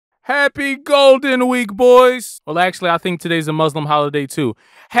Happy Golden Week, boys. Well, actually, I think today's a Muslim holiday, too.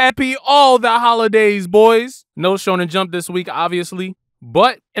 Happy all the holidays, boys. No Shonen Jump this week, obviously.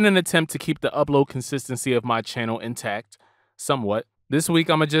 But in an attempt to keep the upload consistency of my channel intact, somewhat, this week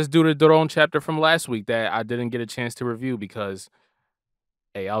I'm going to just do the Doron chapter from last week that I didn't get a chance to review because,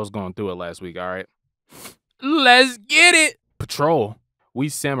 hey, I was going through it last week, all right? Let's get it! Patrol. We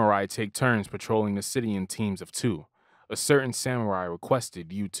samurai take turns patrolling the city in teams of 2. A certain samurai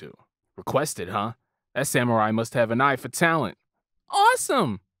requested you two. Requested, huh? That samurai must have an eye for talent.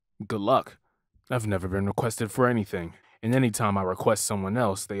 Awesome! Good luck. I've never been requested for anything. And anytime I request someone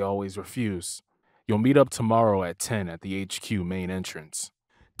else, they always refuse. You'll meet up tomorrow at 10 at the HQ main entrance.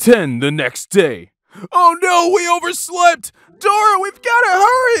 10 the next day. Oh no, we overslept! Dora, we've gotta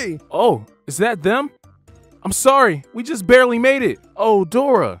hurry! Oh, is that them? I'm sorry, we just barely made it. Oh,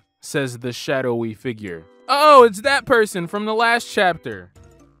 Dora, says the shadowy figure. Oh, it's that person from the last chapter.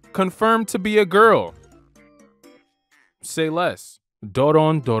 Confirmed to be a girl. Say less.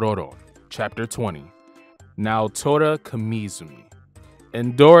 Doron Dororon, chapter 20. Now Tora Kamizumi.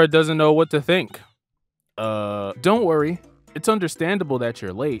 And Dora doesn't know what to think. Don't worry. It's understandable that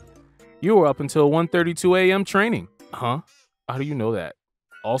you're late. You were up until 1:32 a.m. training. Huh? How do you know that?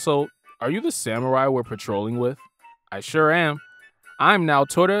 Also, are you the samurai we're patrolling with? I sure am. I'm now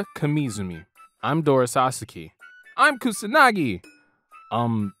Tora Kamizumi. I'm Dora Sasaki. I'm Kusanagi.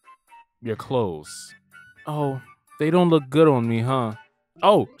 Your clothes. Oh, they don't look good on me, huh?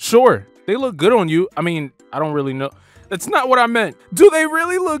 Oh, sure. They look good on you. I mean, I don't really know. That's not what I meant. Do they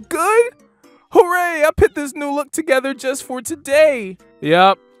really look good? Hooray, I put this new look together just for today.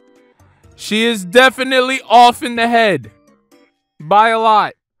 Yep. She is definitely off in the head. By a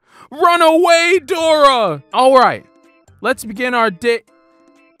lot. Run away, Dora! All right. Let's begin our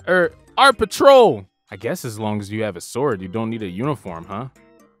our patrol. I guess as long as you have a sword, you don't need a uniform, huh?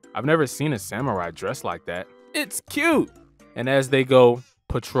 I've never seen a samurai dressed like that. It's cute. And as they go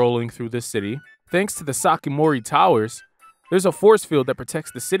patrolling through the city, thanks to the Sakimori Towers, there's a force field that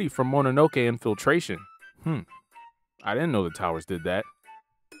protects the city from Mononoke infiltration. I didn't know the towers did that.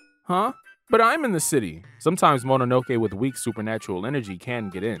 Huh? But I'm in the city. Sometimes Mononoke with weak supernatural energy can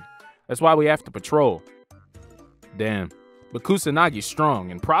get in. That's why we have to patrol. Damn. But Kusanagi's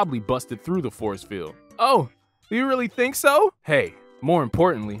strong and probably busted through the force field. Oh, do you really think so? Hey, more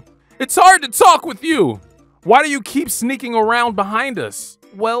importantly, it's hard to talk with you. Why do you keep sneaking around behind us?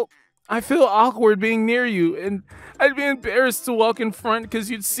 Well, I feel awkward being near you, and I'd be embarrassed to walk in front because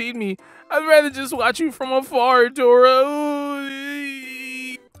you'd see me. I'd rather just watch you from afar, Dora.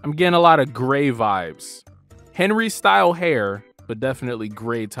 I'm getting a lot of gray vibes. Henry-style hair, but definitely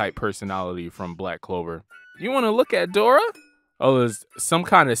gray-type personality from Black Clover. You want to look at Dora? Oh, there's some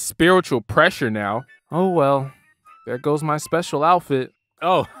kind of spiritual pressure now. Oh, well, there goes my special outfit.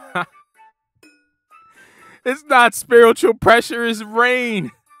 Oh, it's not spiritual pressure, it's rain.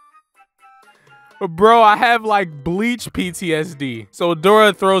 Bro, I have like bleach PTSD. So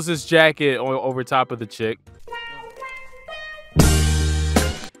Dora throws this jacket over top of the chick.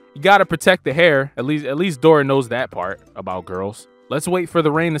 You gotta protect the hair. At least Dora knows that part about girls. Let's wait for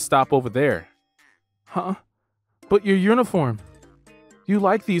the rain to stop over there. Huh? But your uniform. You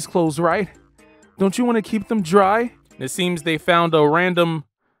like these clothes, right? Don't you want to keep them dry? It seems they found a random,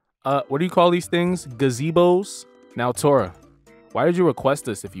 what do you call these things? Gazebos? Now, Tora, why did you request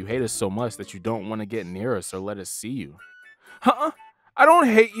us if you hate us so much that you don't want to get near us or let us see you? Huh? I don't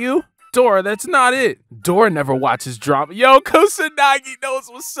hate you. Dora, that's not it. Dora never watches drama. Yo, Kusanagi knows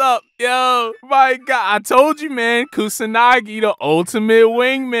what's up. Yo, my God, I told you, man. Kusanagi, the ultimate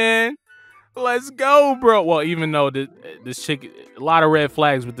wingman. Let's go, bro. Well, even though this chick, a lot of red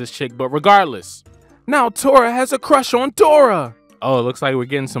flags with this chick, but regardless. Now Tora has a crush on Dora. Oh, it looks like we're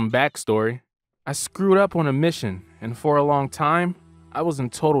getting some backstory. I screwed up on a mission, and for a long time, I was in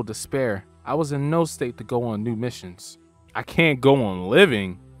total despair. I was in no state to go on new missions. I can't go on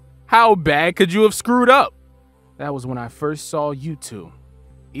living. How bad could you have screwed up? That was when I first saw you two.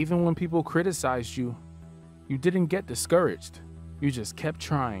 Even when people criticized you, you didn't get discouraged. You just kept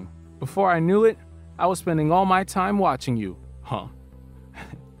trying. Before I knew it, I was spending all my time watching you. Huh.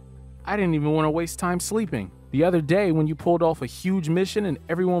 I didn't even want to waste time sleeping. The other day, when you pulled off a huge mission and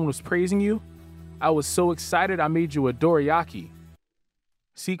everyone was praising you, I was so excited I made you a dorayaki.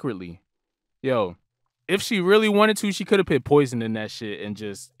 Secretly. Yo, if she really wanted to, she could have put poison in that shit and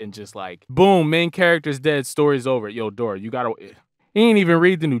just like, boom, main character's dead, story's over. Yo, Dora, you gotta... You ain't even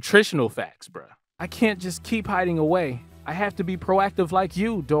read the nutritional facts, bruh. I can't just keep hiding away. I have to be proactive like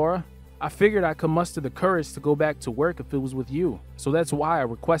you, Dora. I figured I could muster the courage to go back to work if it was with you. So that's why I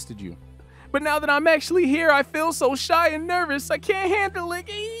requested you. But now that I'm actually here, I feel so shy and nervous. I can't handle it.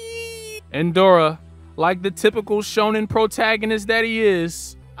 And Dora, like the typical shonen protagonist that he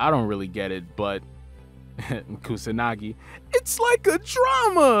is, I don't really get it, but Kusanagi, it's like a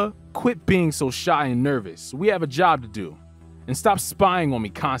drama. Quit being so shy and nervous. We have a job to do. And stop spying on me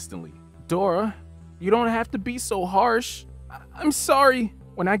constantly. Dora, you don't have to be so harsh. I'm sorry.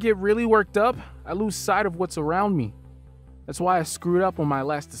 When I get really worked up, I lose sight of what's around me. That's why I screwed up on my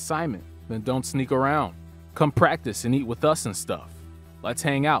last assignment. Then don't sneak around. Come practice and eat with us and stuff. Let's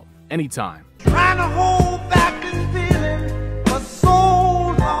hang out anytime. Trying to hold back this feeling for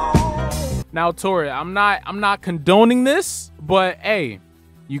so long. Now, Tori, I'm not condoning this, but hey,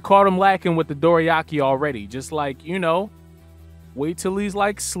 you caught him lacking with the dorayaki already. Just like, you know, wait till he's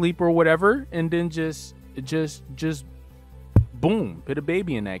like sleep or whatever, and then just boom, put a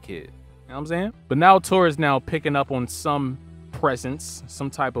baby in that kid. You know what I'm saying? But now Tori's now picking up on some presence, some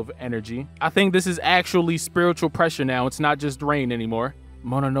type of energy. I think this is actually spiritual pressure now. It's not just rain anymore.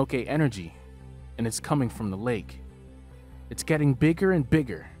 Mononoke energy, and it's coming from the lake. It's getting bigger and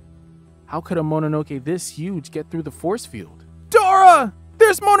bigger. How could a Mononoke this huge get through the force field? Dora!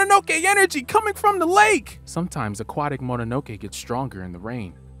 There's Mononoke energy coming from the lake! Sometimes aquatic Mononoke gets stronger in the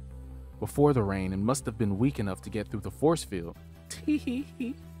rain. Before the rain, it must have been weak enough to get through the force field.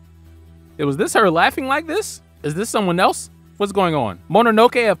 Was this her laughing like this? Is this someone else? What's going on?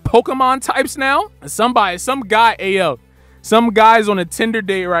 Mononoke have Pokemon types now? Some guy, ayo. Some guy's on a Tinder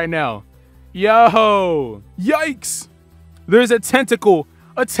date right now. Yo, yikes. There's a tentacle.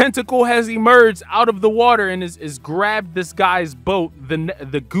 A tentacle has emerged out of the water and is grabbed this guy's boat,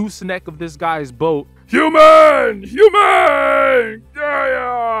 the gooseneck of this guy's boat. Human! Yeah!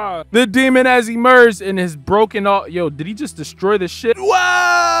 The demon has emerged and has broken all. Yo, did he just destroy the shit?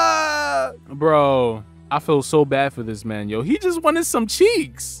 What? Bro, I feel so bad for this man, yo. He just wanted some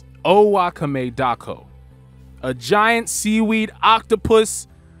cheeks. Owakame Dako. A giant seaweed octopus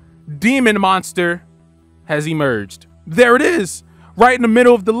demon monster has emerged. There it is, right in the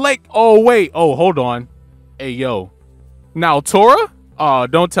middle of the lake. Oh, wait. Oh, hold on. Hey, yo. Now, Tora? Oh,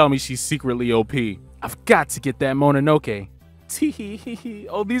 don't tell me she's secretly OP. I've got to get that Mononoke.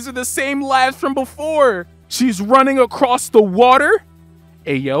 Oh, these are the same laughs from before. She's running across the water.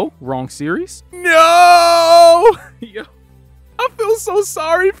 Hey, yo, wrong series. No! Yo. I feel so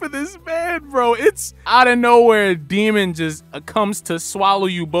sorry for this man, bro. It's out of nowhere, a demon just comes to swallow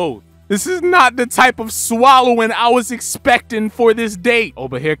you both. This is not the type of swallowing I was expecting for this date. Oh,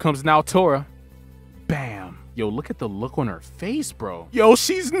 but here comes now Tora. Bam. Yo, look at the look on her face, bro. Yo,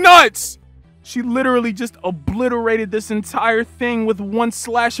 she's nuts. She literally just obliterated this entire thing with one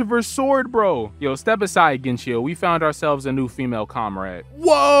slash of her sword, bro. Yo, step aside, Genshio. We found ourselves a new female comrade.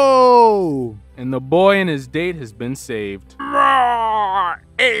 Whoa! And the boy and his date has been saved.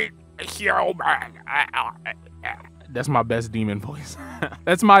 That's my best demon voice.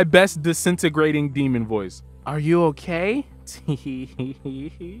 That's my best disintegrating demon voice. Are you okay?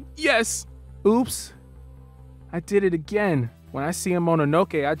 Yes. Oops. I did it again. When I see a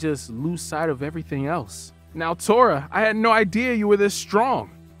Mononoke, I just lose sight of everything else. Now, Tora, I had no idea you were this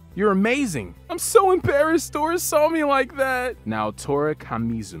strong. You're amazing. I'm so embarrassed Tora saw me like that. Now, Tora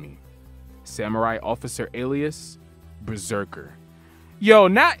Kamizumi. Samurai officer alias Berserker. Yo,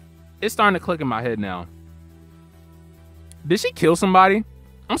 now it's starting to click in my head now. Did she kill somebody?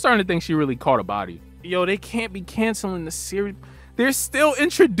 I'm starting to think she really caught a body. Yo, they can't be canceling the series. They're still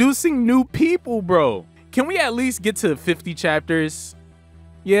introducing new people, bro. Can we at least get to 50 chapters?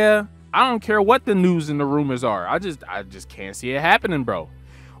 Yeah, I don't care what the news and the rumors are. I just can't see it happening, bro.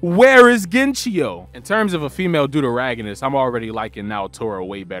 Where is Genshio? In terms of a female deuteragonist, I'm already liking now Tora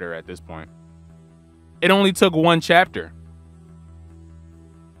way better at this point. It only took one chapter.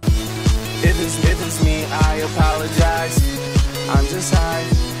 If it's me, I apologize. I'm just high,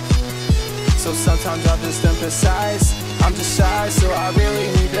 so sometimes I'll just emphasize. I'm just shy, so I really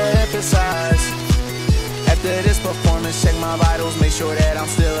need to emphasize. After this performance, check my vitals, make sure that I'm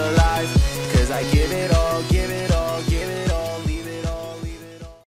still alive, 'cause I give it